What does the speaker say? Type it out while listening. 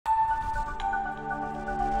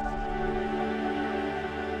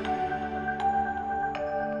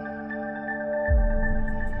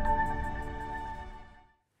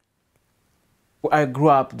I grew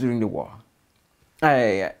up during the war.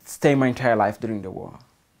 I stayed my entire life during the war.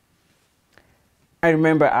 I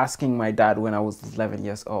remember asking my dad when I was 11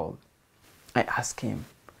 years old. I asked him,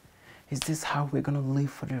 is this how we're going to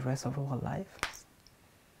live for the rest of our lives?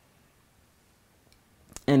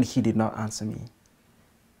 And he did not answer me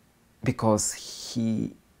because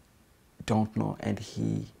he don't know, and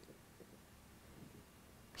he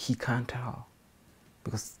can't tell,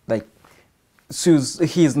 because like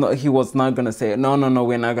he was not gonna say no,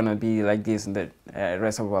 we're not gonna be like this in the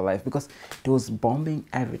rest of our life, because there was bombing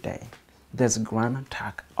every day, there's ground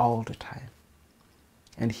attack all the time,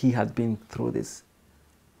 and he had been through this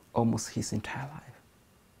almost his entire life.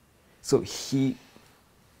 So he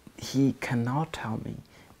cannot tell me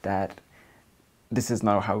that this is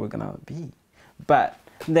not how we're gonna be. But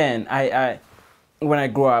then when I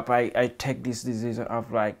grow up, I take this decision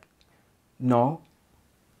of like, no,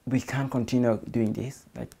 we can't continue doing this.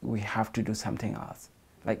 Like, we have to do something else.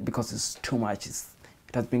 Like, because it's too much. It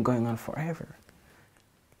has been going on forever.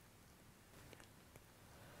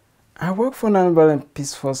 I worked for Nonviolent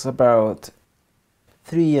Peaceforce about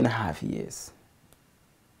 3.5 years,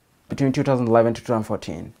 between 2011 to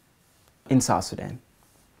 2014, in South Sudan.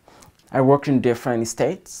 I worked in different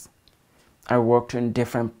states. I worked in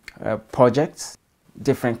different projects,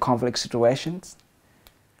 different conflict situations.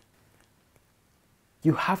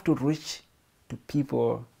 You have to reach the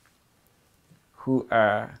people who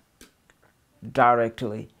are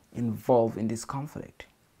directly involved in this conflict.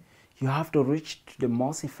 You have to reach the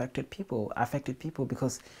most affected people,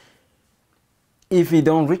 because if you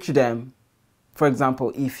don't reach them, for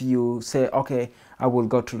example, if you say, okay, I will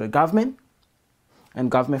go to the government, and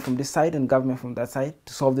government from this side and government from that side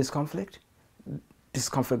to solve this conflict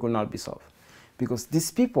will not be solved. Because these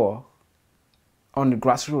people on the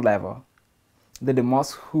grassroots level, they're the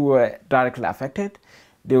most who were directly affected.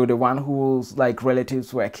 They were the one whose like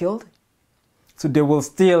relatives were killed. So they will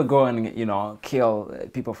still go and, you know, kill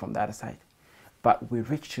people from the other side. But we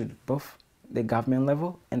reach to both the government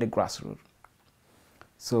level and the grassroots.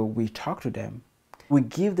 So we talk to them. We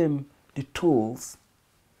give them the tools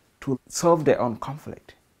to solve their own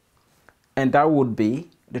conflict. And that would be,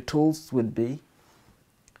 the tools would be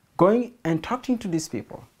going and talking to these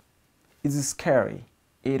people. It is scary.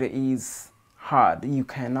 It is hard. You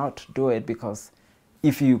cannot do it, because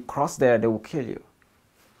if you cross there, they will kill you.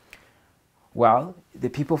 Well, the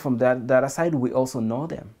people from the other side, we also know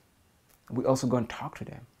them. We also go and talk to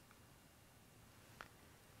them.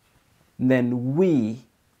 Then we,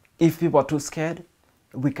 if people are too scared,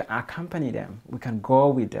 we can accompany them. We can go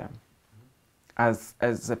with them as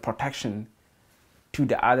a protection to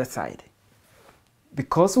the other side.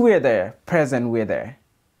 Because we're there, present, we're there,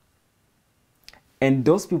 and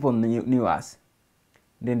those people knew us,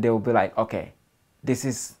 then they will be like, okay, this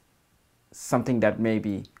is something that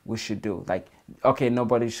maybe we should do. Like, okay,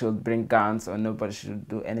 nobody should bring guns or nobody should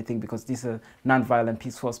do anything, because these are Nonviolent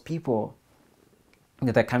Peaceforce people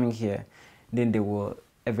that are coming here. Then they will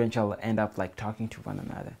eventually end up like talking to one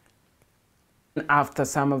another. And after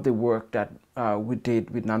some of the work that we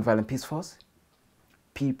did with Nonviolent Peaceforce,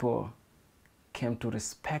 people came to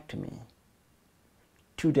respect me.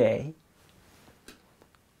 Today,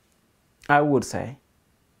 I would say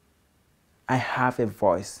I have a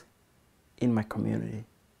voice in my community.